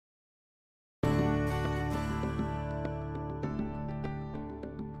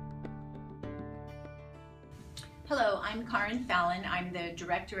Hello, I'm Karen Fallon. I'm the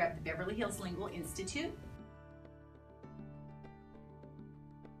director of the Beverly Hills Lingual Institute.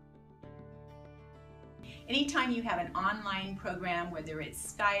 Anytime you have an online program, whether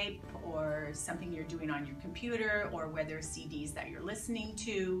it's Skype or something you're doing on your computer or whether CDs that you're listening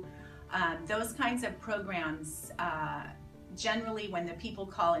to, those kinds of programs, generally when the people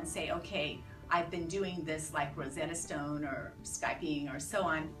call and say, okay, I've been doing this like Rosetta Stone or Skyping or so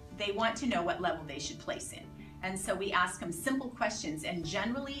on, they want to know what level they should place in. And so we ask them simple questions, and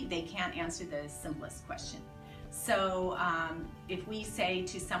generally they can't answer the simplest question. So if we say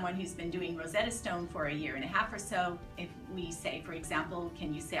to someone who's been doing Rosetta Stone for a year and a half or so, if we say, for example,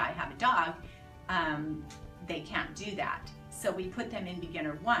 can you say I have a dog, they can't do that. So we put them in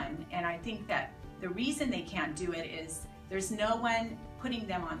beginner 1, and I think that the reason they can't do it is there's no one putting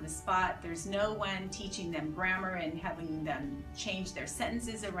them on the spot, there's no one teaching them grammar and having them change their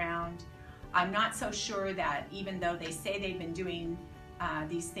sentences around. I'm not so sure that even though they say they've been doing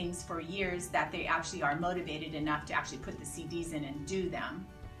these things for years, that they actually are motivated enough to actually put the CDs in and do them.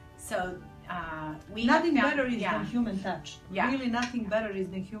 So nothing better is than human touch. Yeah. Really nothing better is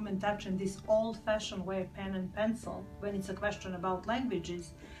than human touch and this old-fashioned way of pen and pencil when it's a question about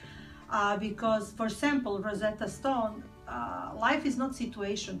languages. Because for example, Rosetta Stone, life is not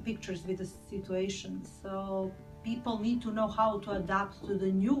situation, pictures with a situation. So people need to know how to adapt to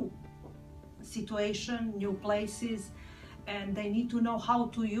the new situation, new places, and they need to know how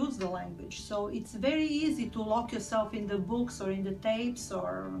to use the language. So it's very easy to lock yourself in the books or in the tapes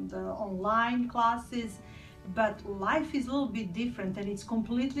or the online classes, but life is a little bit different, and it's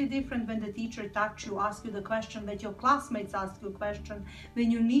completely different when the teacher touches you, asks you the question, when your classmates ask you a question,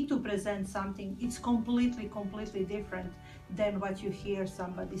 when you need to present something. It's completely different than what you hear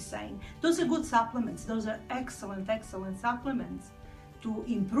somebody saying. Those are good supplements. Those are excellent supplements to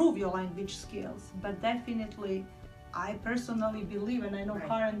improve your language skills, but definitely I personally believe, and I know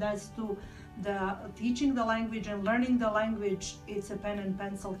Karen does too, the teaching the language and learning the language, it's a pen and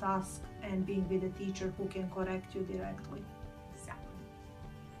pencil task, and being with a teacher who can correct you directly.